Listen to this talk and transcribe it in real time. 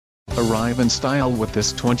Arrive in style with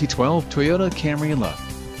this 2012 Toyota Camry.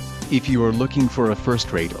 If you are looking for a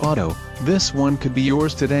first-rate auto, this one could be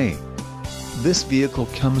yours today. This vehicle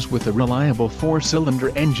comes with a reliable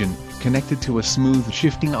 4-cylinder engine, connected to a smooth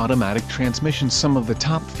shifting automatic transmission. Some of the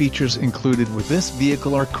top features included with this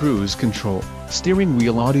vehicle are cruise control, steering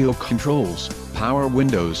wheel audio controls, power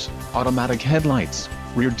windows, automatic headlights,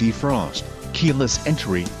 rear defrost, keyless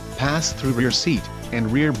entry, pass-through rear seat,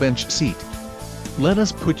 and rear bench seat. Let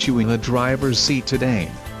us put you in the driver's seat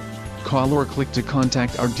today. Call or click to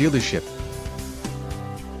contact our dealership.